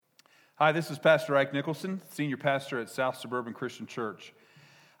Hi, this is Pastor Ike Nicholson, Senior Pastor at South Suburban Christian Church.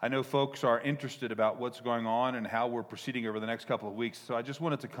 I know folks are interested about what's going on and how we're proceeding over the next couple of weeks, so I just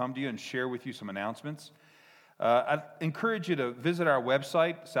wanted to come to you and share with you some announcements. I encourage you to visit our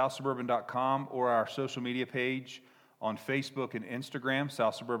website, southsuburban.com, or our social media page on Facebook and Instagram,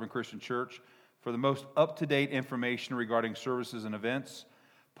 South Suburban Christian Church, for the most up-to-date information regarding services and events,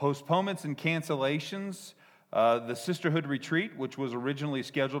 postponements and cancellations. The Sisterhood Retreat, which was originally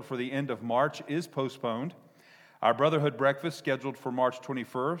scheduled for the end of March, is postponed. Our Brotherhood Breakfast, scheduled for March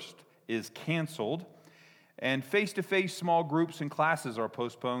 21st, is canceled. And face-to-face small groups and classes are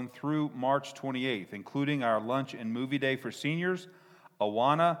postponed through March 28th, including our lunch and movie day for seniors,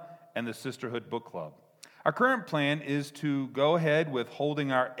 Awana, and the Sisterhood Book Club. Our current plan is to go ahead with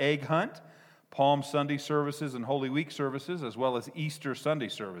holding our egg hunt, Palm Sunday services, and Holy Week services, as well as Easter Sunday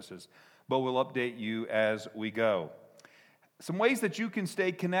services, but we'll update you as we go. Some ways that you can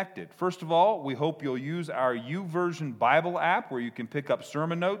stay connected. First of all, we hope you'll use our YouVersion Bible app where you can pick up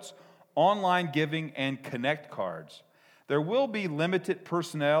sermon notes, online giving, and connect cards. There will be limited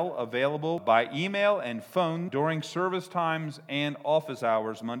personnel available by email and phone during service times and office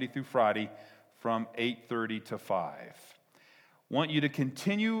hours Monday through Friday from 8:30 to 5. Want you to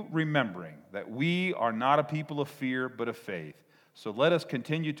continue remembering that we are not a people of fear but of faith. So let us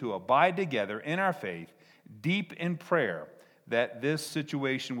continue to abide together in our faith, deep in prayer, that this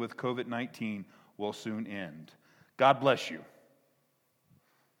situation with COVID-19 will soon end. God bless you.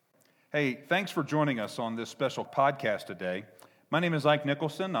 Hey, thanks for joining us on this special podcast today. My name is Ike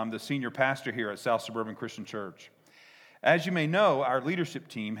Nicholson. I'm the senior pastor here at South Suburban Christian Church. As you may know, our leadership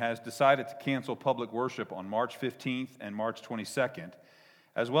team has decided to cancel public worship on March 15th and March 22nd,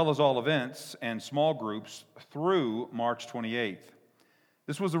 as well as all events and small groups through March 28th.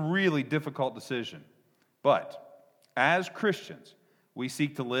 This was a really difficult decision, but as Christians, we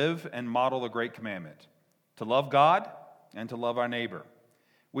seek to live and model the great commandment, to love God and to love our neighbor.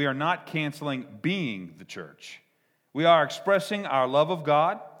 We are not canceling being the church. We are expressing our love of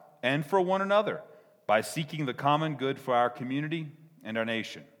God and for one another by seeking the common good for our community and our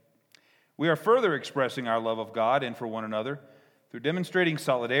nation. We are further expressing our love of God and for one another through demonstrating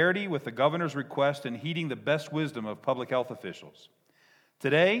solidarity with the governor's request and heeding the best wisdom of public health officials.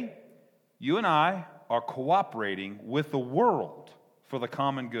 Today, you and I are cooperating with the world for the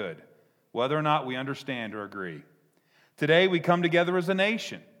common good, whether or not we understand or agree. Today, we come together as a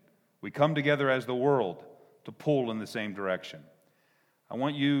nation. We come together as the world to pull in the same direction. I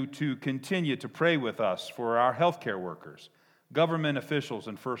want you to continue to pray with us for our healthcare workers, government officials,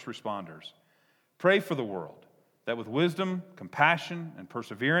 and first responders. Pray for the world, that with wisdom, compassion, and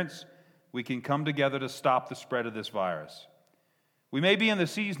perseverance, we can come together to stop the spread of this virus. We may be in the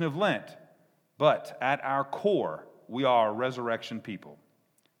season of Lent, but at our core, we are a resurrection people.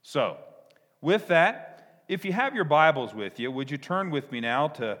 So, with that, if you have your Bibles with you, would you turn with me now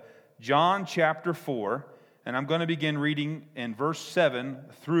to John chapter 4, and I'm going to begin reading in verse 7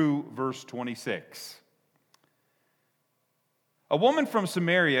 through verse 26. A woman from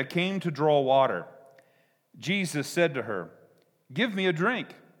Samaria came to draw water. Jesus said to her, "Give me a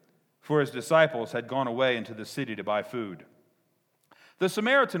drink," for his disciples had gone away into the city to buy food. The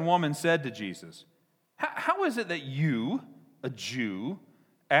Samaritan woman said to Jesus, "How is it that you, a Jew,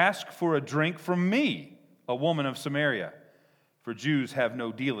 ask for a drink from me, a woman of Samaria? For Jews have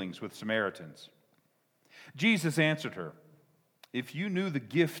no dealings with Samaritans." Jesus answered her, "If you knew the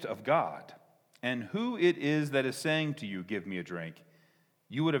gift of God, and who it is that is saying to you, 'Give me a drink,'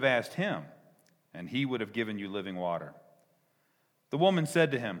 you would have asked him, and he would have given you living water." The woman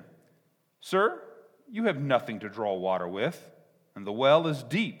said to him, "Sir, you have nothing to draw water with, and the well is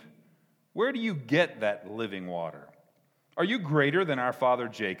deep. Where do you get that living water? Are you greater than our father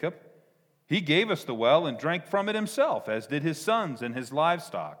Jacob? He gave us the well and drank from it himself, as did his sons and his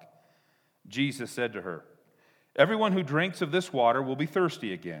livestock." Jesus said to her, "Everyone who drinks of this water will be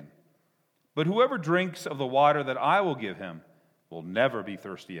thirsty again. But whoever drinks of the water that I will give him will never be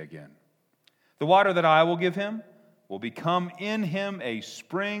thirsty again. The water that I will give him will become in him a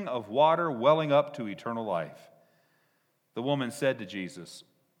spring of water welling up to eternal life." The woman said to Jesus,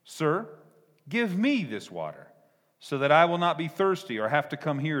 "Sir, give me this water, so that I will not be thirsty or have to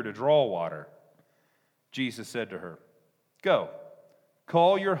come here to draw water." Jesus said to her, "Go,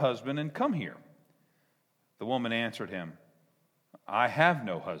 call your husband and come here." The woman answered him, "I have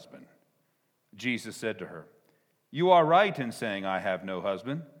no husband." Jesus said to her, "You are right in saying, 'I have no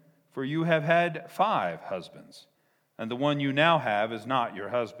husband,' for you have had 5 husbands, and the one you now have is not your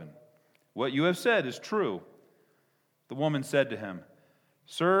husband. What you have said is true." The woman said to him,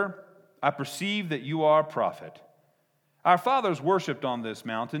 "Sir, I perceive that you are a prophet. Our fathers worshipped on this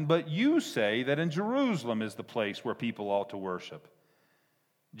mountain, but you say that in Jerusalem is the place where people ought to worship."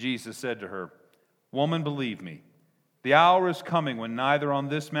 Jesus said to her, "Woman, believe me, the hour is coming when neither on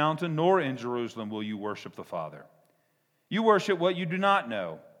this mountain nor in Jerusalem will you worship the Father. You worship what you do not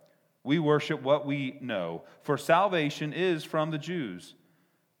know. We worship what we know, for salvation is from the Jews.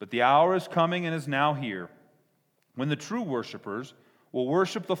 But the hour is coming and is now here, when the true worshipers will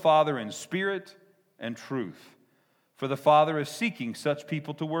worship the Father in spirit and truth. For the Father is seeking such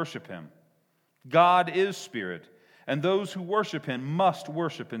people to worship Him. God is spirit, and those who worship Him must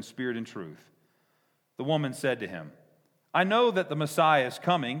worship in spirit and truth." The woman said to him, "I know that the Messiah is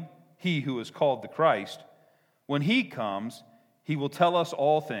coming, He who is called the Christ. When He comes, He will tell us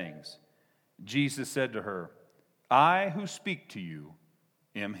all things." Jesus said to her, "I who speak to you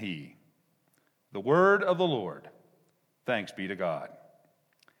am He." The word of the Lord. Thanks be to God.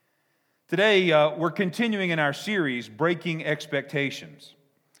 Today, we're continuing in our series, Breaking Expectations.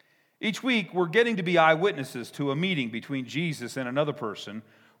 Each week, we're getting to be eyewitnesses to a meeting between Jesus and another person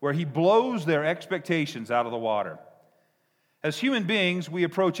where He blows their expectations out of the water. As human beings, we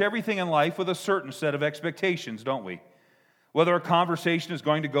approach everything in life with a certain set of expectations, don't we? Whether a conversation is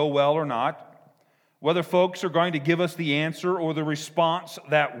going to go well or not, whether folks are going to give us the answer or the response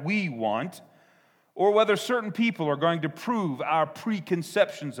that we want, or whether certain people are going to prove our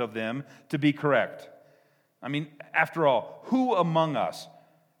preconceptions of them to be correct. I mean, after all, who among us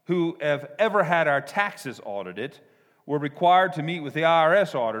who have ever had our taxes audited were required to meet with the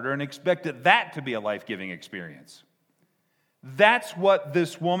IRS auditor and expected that to be a life-giving experience? That's what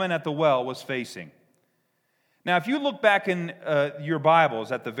this woman at the well was facing. Now, if you look back in your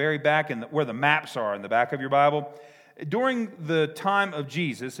Bibles at the very back, where the maps are in the back of your Bible, during the time of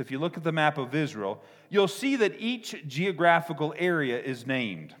Jesus, if you look at the map of Israel, you'll see that each geographical area is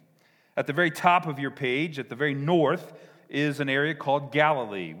named. At the very top of your page, at the very north, is an area called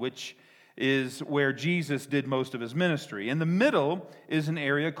Galilee, which is where Jesus did most of His ministry. In the middle is an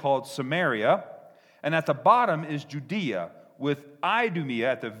area called Samaria, and at the bottom is Judea, with Idumea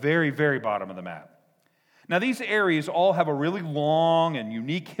at the very, very bottom of the map. Now, these areas all have a really long and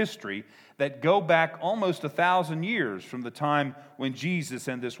unique history that go back almost 1,000 years from the time when Jesus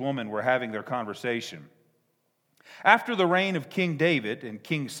and this woman were having their conversation. After the reign of King David and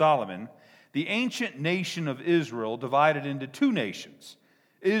King Solomon, the ancient nation of Israel divided into two nations: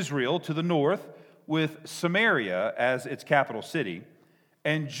 Israel to the north, with Samaria as its capital city,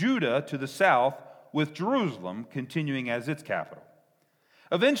 and Judah to the south, with Jerusalem continuing as its capital.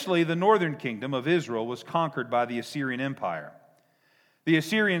 Eventually, the northern kingdom of Israel was conquered by the Assyrian Empire. The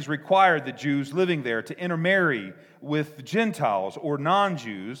Assyrians required the Jews living there to intermarry with Gentiles or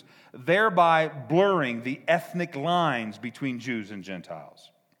non-Jews, thereby blurring the ethnic lines between Jews and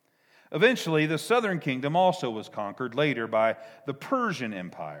Gentiles. Eventually, the southern kingdom also was conquered later by the Persian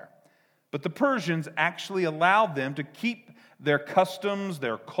Empire. But the Persians actually allowed them to keep their customs,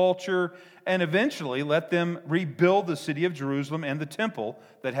 their culture, and eventually let them rebuild the city of Jerusalem and the temple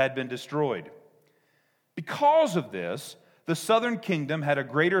that had been destroyed. Because of this, the southern kingdom had a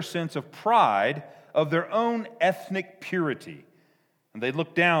greater sense of pride of their own ethnic purity, and they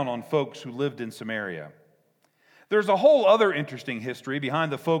looked down on folks who lived in Samaria. There's a whole other interesting history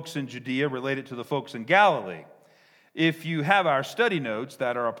behind the folks in Judea related to the folks in Galilee. If you have our study notes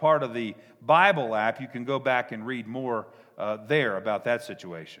that are a part of the Bible app, you can go back and read more there about that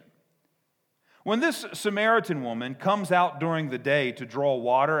situation. When this Samaritan woman comes out during the day to draw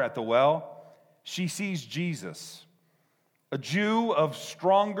water at the well, she sees Jesus, a Jew of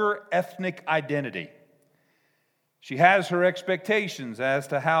stronger ethnic identity. She has her expectations as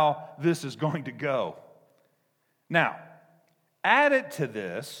to how this is going to go. Now, added to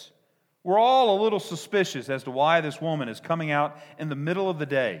this, we're all a little suspicious as to why this woman is coming out in the middle of the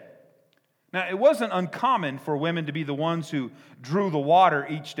day. Now, it wasn't uncommon for women to be the ones who drew the water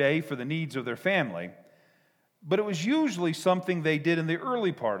each day for the needs of their family, but it was usually something they did in the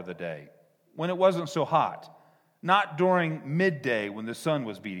early part of the day, when it wasn't so hot, not during midday when the sun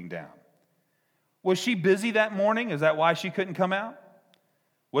was beating down. Was she busy that morning? Is that why she couldn't come out?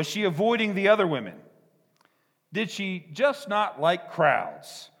 Was she avoiding the other women? Did she just not like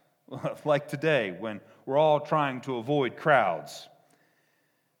crowds, like today when we're all trying to avoid crowds?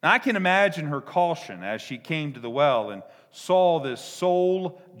 Now, I can imagine her caution as she came to the well and saw this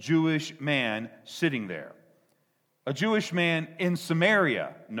sole Jewish man sitting there. A Jewish man in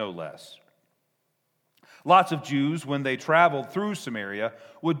Samaria, no less. Lots of Jews, when they traveled through Samaria,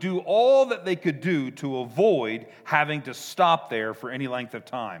 would do all that they could do to avoid having to stop there for any length of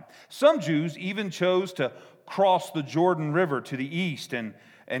time. Some Jews even chose to cross the Jordan River to the east and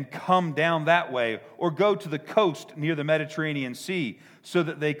and come down that way, or go to the coast near the Mediterranean Sea so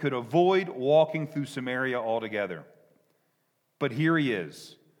that they could avoid walking through Samaria altogether. But here he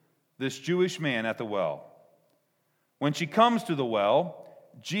is, this Jewish man at the well. When she comes to the well,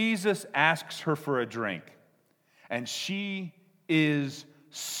 Jesus asks her for a drink, and she is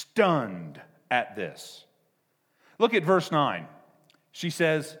stunned at this. Look at verse 9. She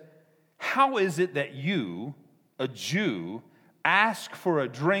says, "How is it that you, a Jew, ask for a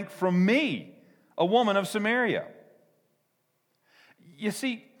drink from me, a woman of Samaria?" You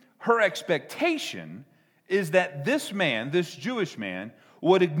see, her expectation is that this man, this Jewish man,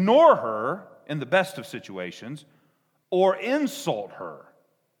 would ignore her in the best of situations or insult her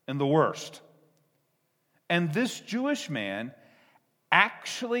in the worst. And this Jewish man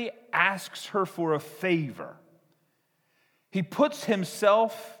actually asks her for a favor. He puts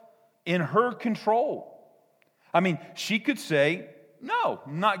himself in her control. I mean, she could say, "No,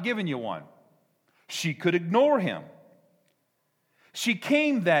 I'm not giving you one." She could ignore him. She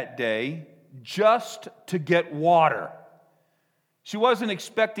came that day just to get water. She wasn't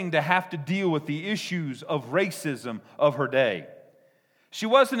expecting to have to deal with the issues of racism of her day. She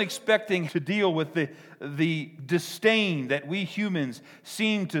wasn't expecting to deal with the disdain that we humans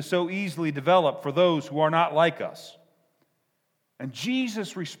seem to so easily develop for those who are not like us. And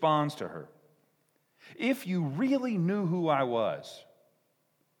Jesus responds to her, "If you really knew who I was,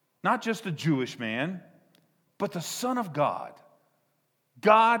 not just a Jewish man, but the Son of God,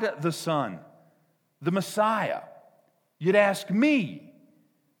 God the Son, the Messiah, you'd ask me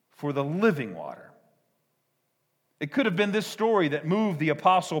for the living water." It could have been this story that moved the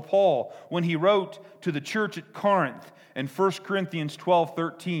Apostle Paul when he wrote to the church at Corinth in 1 Corinthians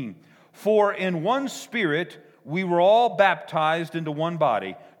 12:13. "For in one Spirit we were all baptized into one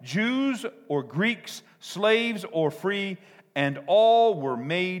body, Jews or Greeks, slaves or free, and all were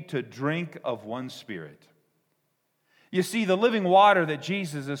made to drink of one Spirit." You see, the living water that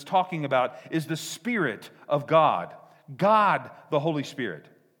Jesus is talking about is the Spirit of God, God the Holy Spirit.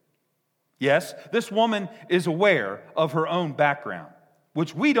 Yes, this woman is aware of her own background,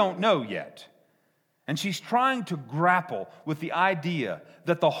 which we don't know yet. And she's trying to grapple with the idea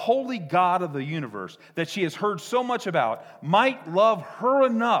that the holy God of the universe that she has heard so much about might love her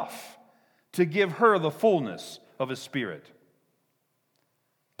enough to give her the fullness of His Spirit.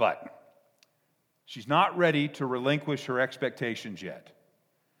 But she's not ready to relinquish her expectations yet.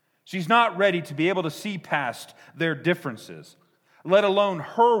 She's not ready to be able to see past their differences, let alone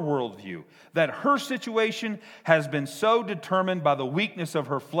her worldview, that her situation has been so determined by the weakness of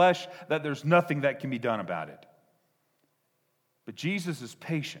her flesh that there's nothing that can be done about it. But Jesus is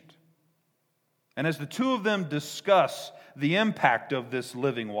patient. And as the two of them discuss the impact of this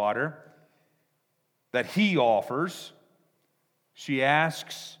living water that He offers, she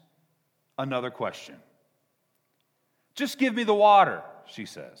asks another question. "Just give me the water," she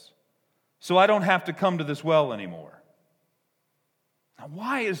says, "so I don't have to come to this well anymore." Now,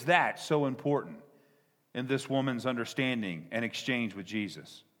 why is that so important in this woman's understanding and exchange with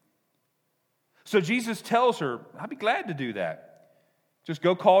Jesus? So Jesus tells her, "I'd be glad to do that. Just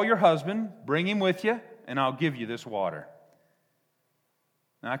go call your husband, bring him with you, and I'll give you this water."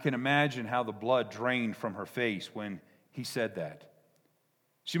 Now, I can imagine how the blood drained from her face when he said that.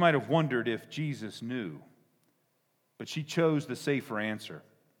 She might have wondered if Jesus knew, but she chose the safer answer.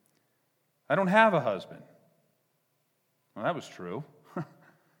 "I don't have a husband." Well, that was true.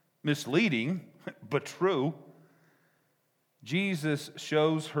 Misleading, but true. Jesus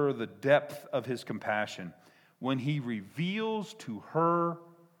shows her the depth of His compassion when He reveals to her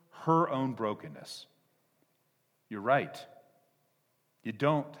her own brokenness. You're right. You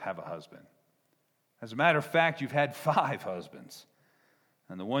don't have a husband. As a matter of fact, you've had 5 husbands.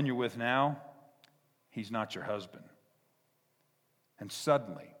 And the one you're with now, he's not your husband. And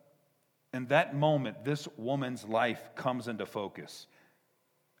suddenly, in that moment, this woman's life comes into focus.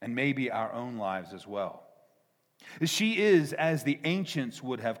 And maybe our own lives as well. She is, as the ancients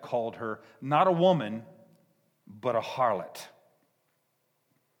would have called her, not a woman, but a harlot.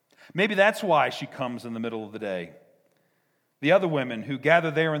 Maybe that's why she comes in the middle of the day. The other women who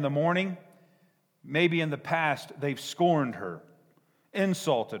gather there in the morning, maybe in the past they've scorned her,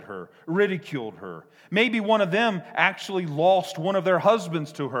 insulted her, ridiculed her. Maybe one of them actually lost one of their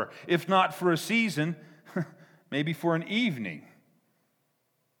husbands to her, if not for a season, maybe for an evening.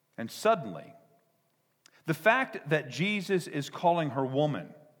 And suddenly, the fact that Jesus is calling her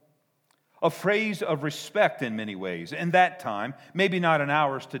woman, a phrase of respect in many ways, in that time, maybe not in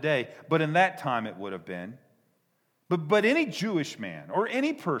ours today, but in that time it would have been. But any Jewish man or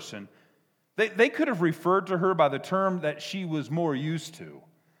any person, they could have referred to her by the term that she was more used to.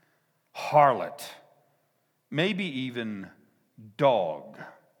 harlot, maybe even dog.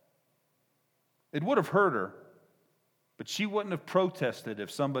 It would have hurt her, but she wouldn't have protested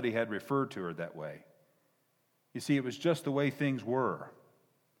if somebody had referred to her that way. You see, it was just the way things were.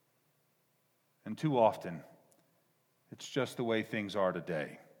 And too often, it's just the way things are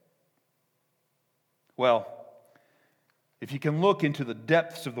today. Well, if you can look into the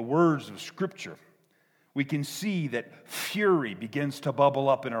depths of the words of Scripture, we can see that fury begins to bubble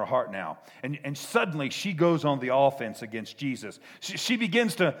up in her heart now. And suddenly she goes on the offense against Jesus. She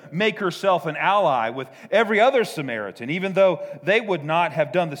begins to make herself an ally with every other Samaritan, even though they would not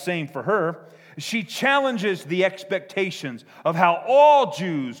have done the same for her. She challenges the expectations of how all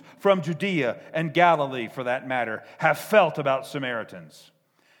Jews from Judea and Galilee, for that matter, have felt about Samaritans.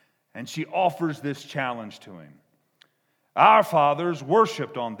 And she offers this challenge to him. Our fathers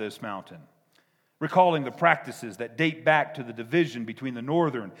worshipped on this mountain, recalling the practices that date back to the division between the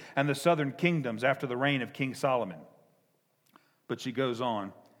northern and the southern kingdoms after the reign of King Solomon. But she goes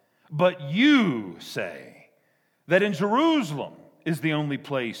on, but you say that in Jerusalem is the only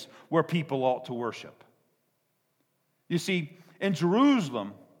place where people ought to worship. You see, in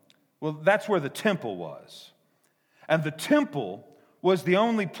Jerusalem, well, that's where the temple was. And the temple was the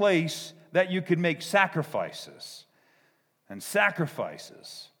only place that you could make sacrifices. And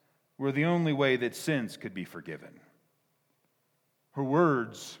sacrifices were the only way that sins could be forgiven. Her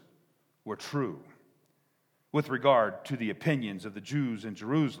words were true with regard to the opinions of the Jews in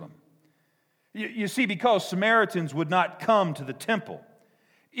Jerusalem. You see, because Samaritans would not come to the temple,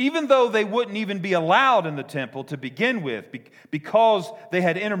 even though they wouldn't even be allowed in the temple to begin with, because they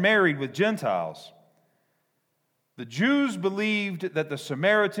had intermarried with Gentiles, the Jews believed that the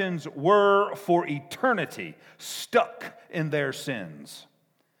Samaritans were for eternity stuck in their sins.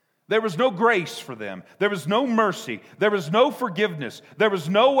 There was no grace for them. There was no mercy. There was no forgiveness. There was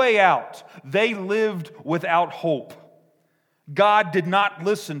no way out. They lived without hope. God did not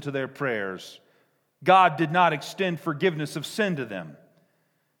listen to their prayers. God did not extend forgiveness of sin to them.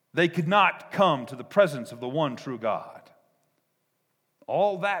 They could not come to the presence of the one true God.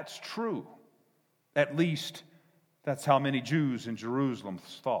 All that's true. At least, that's how many Jews in Jerusalem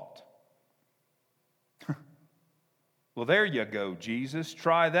thought. Well, there you go, Jesus.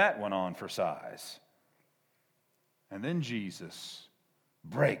 Try that one on for size. And then Jesus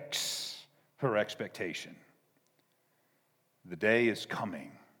breaks her expectation. The day is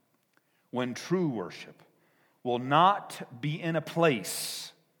coming when true worship will not be in a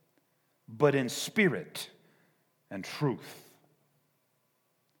place, but in spirit and truth.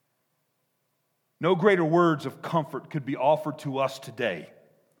 No greater words of comfort could be offered to us today,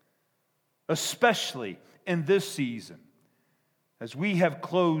 especially in this season, as we have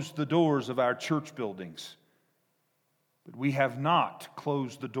closed the doors of our church buildings, but we have not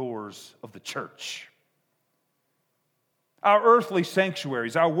closed the doors of the church. Our earthly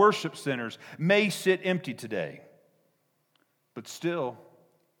sanctuaries, our worship centers may sit empty today, but still,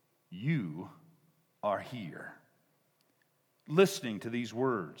 you are here, listening to these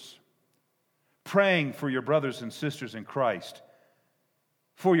words, praying for your brothers and sisters in Christ,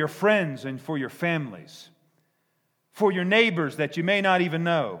 for your friends and for your families, for your neighbors that you may not even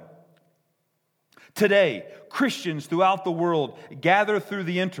know. Today, Christians throughout the world gather through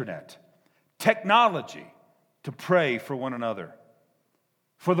the internet, technology, to pray for one another.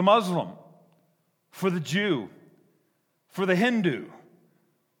 For the Muslim, for the Jew, for the Hindu,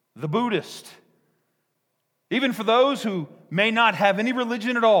 the Buddhist, even for those who may not have any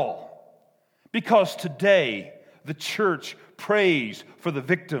religion at all. Because today, the church prays for the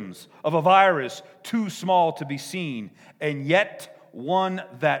victims of a virus too small to be seen, and yet one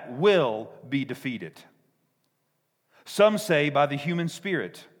that will be defeated. Some say by the human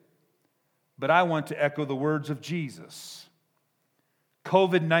spirit, but I want to echo the words of Jesus.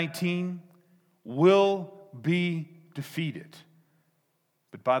 COVID-19 will be defeated,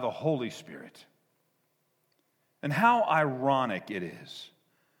 but by the Holy Spirit. And how ironic it is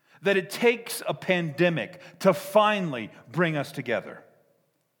that it takes a pandemic to finally bring us together.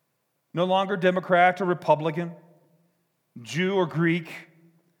 No longer Democrat or Republican, Jew or Greek,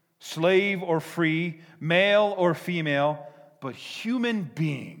 slave or free, male or female, but human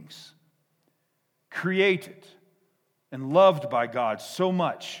beings created and loved by God so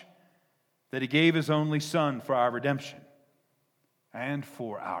much that He gave His only Son for our redemption and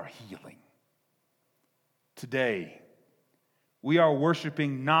for our healing. Today, we are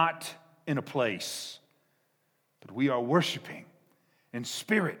worshiping not in a place, but we are worshiping in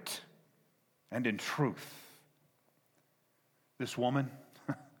spirit and in truth. This woman,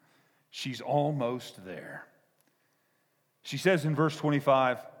 she's almost there. She says in verse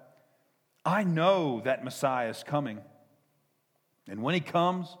 25, I know that Messiah is coming. And when he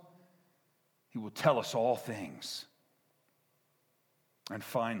comes, he will tell us all things. And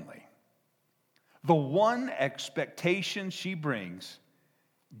finally, the one expectation she brings,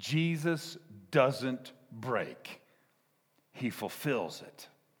 Jesus doesn't break. He fulfills it.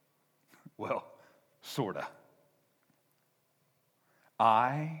 Well, sorta.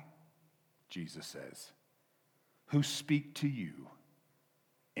 I, Jesus says, who speak to you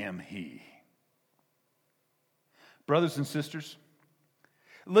am he. Brothers and sisters,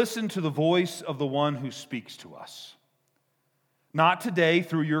 listen to the voice of the one who speaks to us. Not today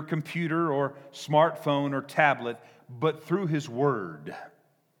through your computer or smartphone or tablet, but through his word.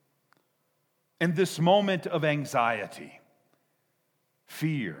 In this moment of anxiety,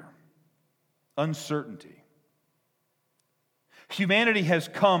 fear, uncertainty, humanity has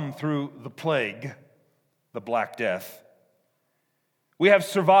come through the plague, the Black Death. We have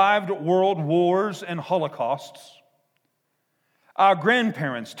survived world wars and holocausts. Our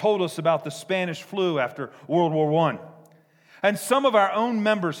grandparents told us about the Spanish flu after World War I. And some of our own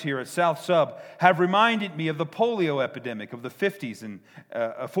members here at South Sub have reminded me of the polio epidemic of the 40s and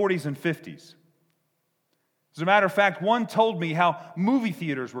 50s. As a matter of fact, one told me how movie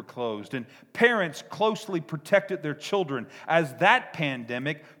theaters were closed and parents closely protected their children as that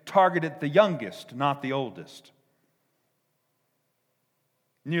pandemic targeted the youngest, not the oldest.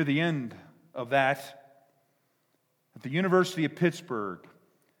 Near the end of that, at the University of Pittsburgh,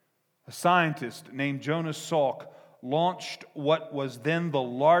 a scientist named Jonas Salk launched what was then the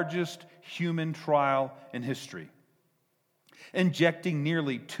largest human trial in history, injecting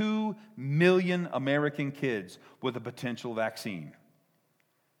nearly 2 million American kids with a potential vaccine.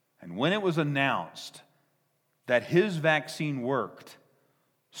 And when it was announced that his vaccine worked,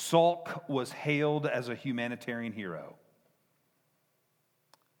 Salk was hailed as a humanitarian hero.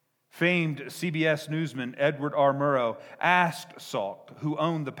 Famed CBS newsman Edward R. Murrow asked Salk who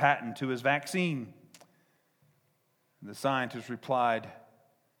owned the patent to his vaccine. The scientist replied,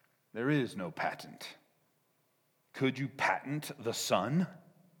 "There is no patent. Could you patent the sun?"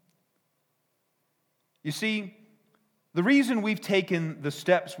 You see, the reason we've taken the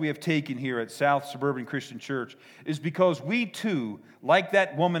steps we have taken here at South Suburban Christian Church is because we too, like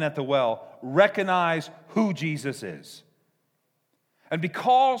that woman at the well, recognize who Jesus is. And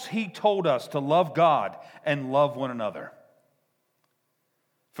because he told us to love God and love one another.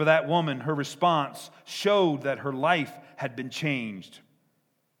 For that woman, her response showed that her life had been changed.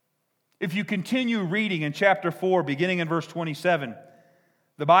 If you continue reading in chapter 4, beginning in verse 27,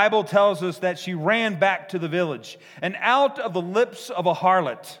 the Bible tells us that she ran back to the village, and out of the lips of a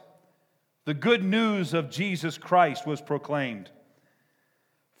harlot, the good news of Jesus Christ was proclaimed.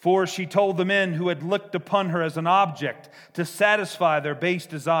 For she told the men who had looked upon her as an object to satisfy their base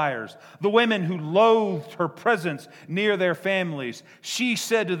desires, the women who loathed her presence near their families, she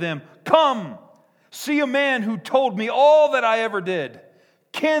said to them, "Come, see a man who told me all that I ever did.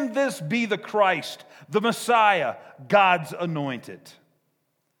 Can this be the Christ, the Messiah, God's anointed?"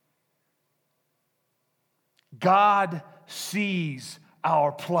 God sees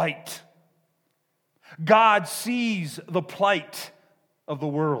our plight. God sees the plight of the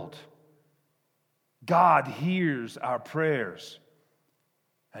world. God hears our prayers,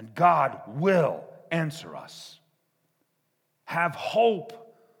 and God will answer us. Have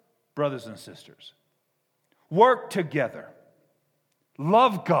hope, brothers and sisters. Work together.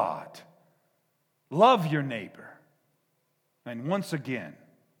 Love God. Love your neighbor. And once again,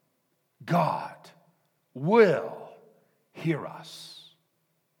 God will hear us.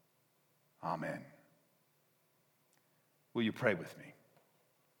 Amen. Will you pray with me?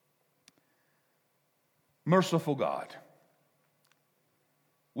 Merciful God,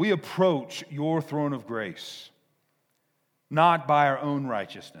 we approach your throne of grace, not by our own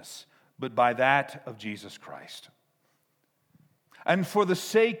righteousness, but by that of Jesus Christ. And for the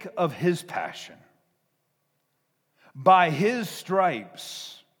sake of his passion, by his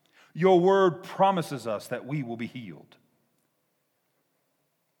stripes, your word promises us that we will be healed.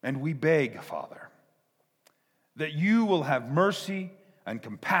 And we beg, Father, that you will have mercy and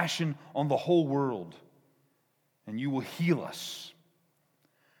compassion on the whole world, and you will heal us,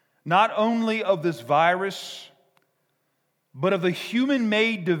 not only of this virus, but of the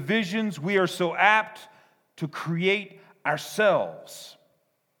human-made divisions we are so apt to create ourselves.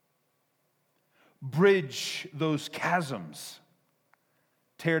 Bridge those chasms,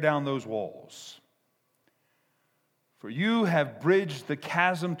 tear down those walls. For you have bridged the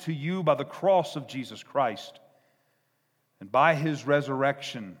chasm to you by the cross of Jesus Christ, and by his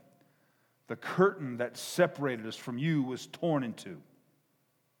resurrection, the curtain that separated us from you was torn in two.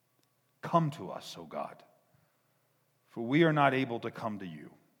 come to us, O God, for we are not able to come to you,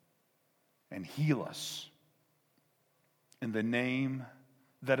 and heal us in the name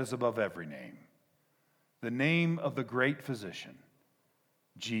that is above every name, the name of the great physician,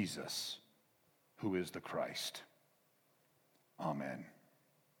 Jesus, who is the Christ. Amen.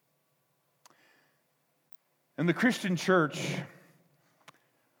 In the Christian church,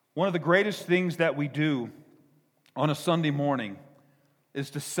 one of the greatest things that we do on a Sunday morning is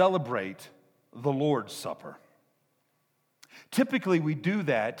to celebrate the Lord's Supper. Typically, we do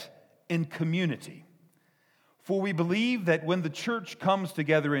that in community, for we believe that when the church comes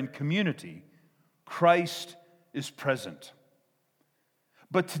together in community, Christ is present.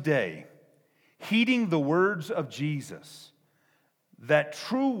 But today, heeding the words of Jesus, that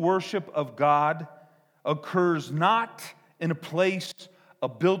true worship of God occurs not in a place, a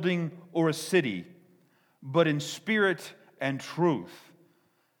building, or a city, but in spirit and truth.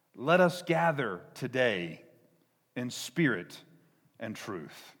 Let us gather today in spirit and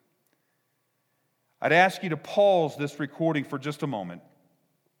truth. I'd ask you to pause this recording for just a moment.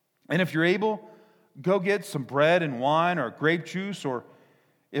 And if you're able, go get some bread and wine or grape juice, or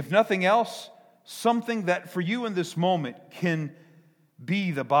if nothing else, something that for you in this moment can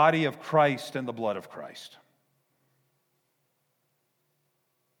be the body of Christ and the blood of Christ.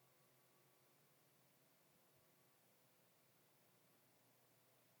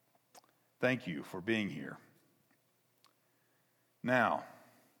 Thank you for being here. Now,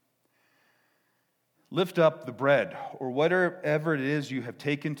 lift up the bread or whatever it is you have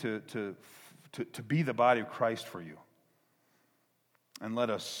taken to be the body of Christ for you. And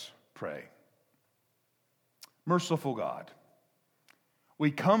let us pray. Merciful God, we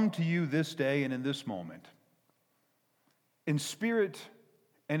come to you this day and in this moment in spirit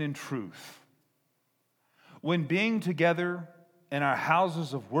and in truth. When being together in our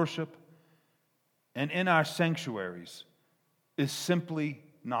houses of worship and in our sanctuaries is simply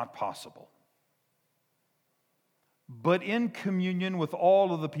not possible. But in communion with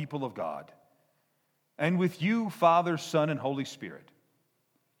all of the people of God, and with you, Father, Son, and Holy Spirit,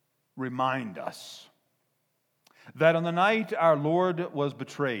 remind us that on the night our Lord was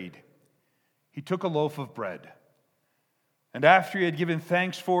betrayed, he took a loaf of bread, and after he had given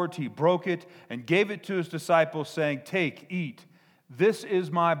thanks for it, he broke it and gave it to his disciples, saying, "Take, eat, this is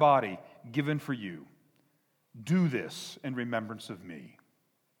my body, given for you. Do this in remembrance of me."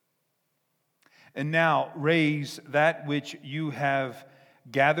 And now raise that which you have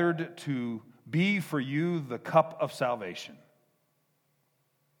gathered to be for you the cup of salvation.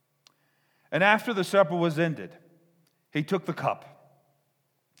 And after the supper was ended, he took the cup.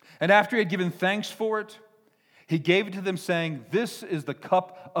 And after he had given thanks for it, he gave it to them, saying, "This is the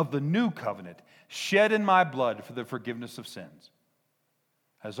cup of the new covenant, shed in my blood for the forgiveness of sins.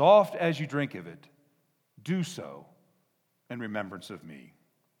 As oft as you drink of it, do so in remembrance of me."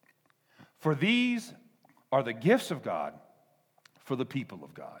 For these are the gifts of God for the people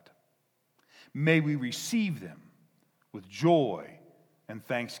of God. May we receive them with joy and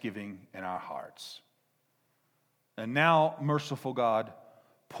thanksgiving in our hearts. And now, merciful God,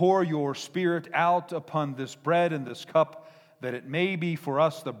 pour your Spirit out upon this bread and this cup, that it may be for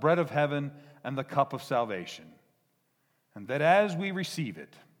us the bread of heaven and the cup of salvation. And that as we receive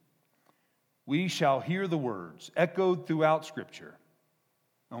it, we shall hear the words echoed throughout Scripture,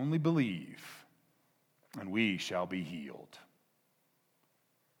 "Only believe, and we shall be healed."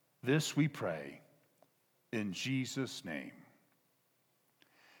 This we pray in Jesus' name.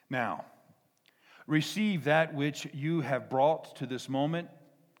 Now, receive that which you have brought to this moment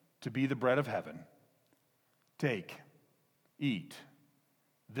to be the bread of heaven. Take, eat.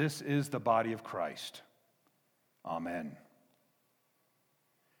 This is the body of Christ. Amen.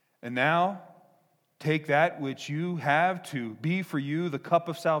 And now, take that which you have to be for you the cup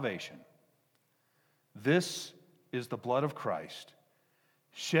of salvation. This is the blood of Christ,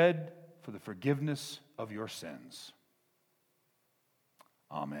 shed for the forgiveness of your sins.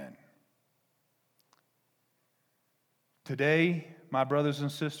 Amen. Today, my brothers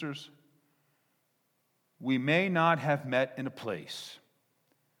and sisters, we may not have met in a place,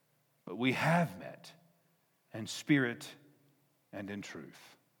 but we have met in spirit and in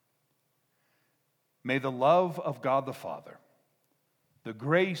truth. May the love of God the Father, the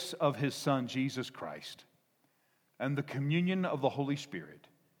grace of his Son Jesus Christ, and the communion of the Holy Spirit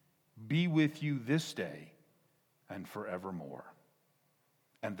be with you this day and forevermore.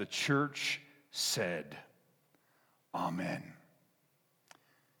 And the church said, Amen.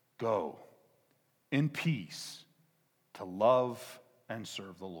 Go in peace to love and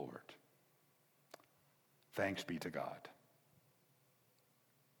serve the Lord. Thanks be to God.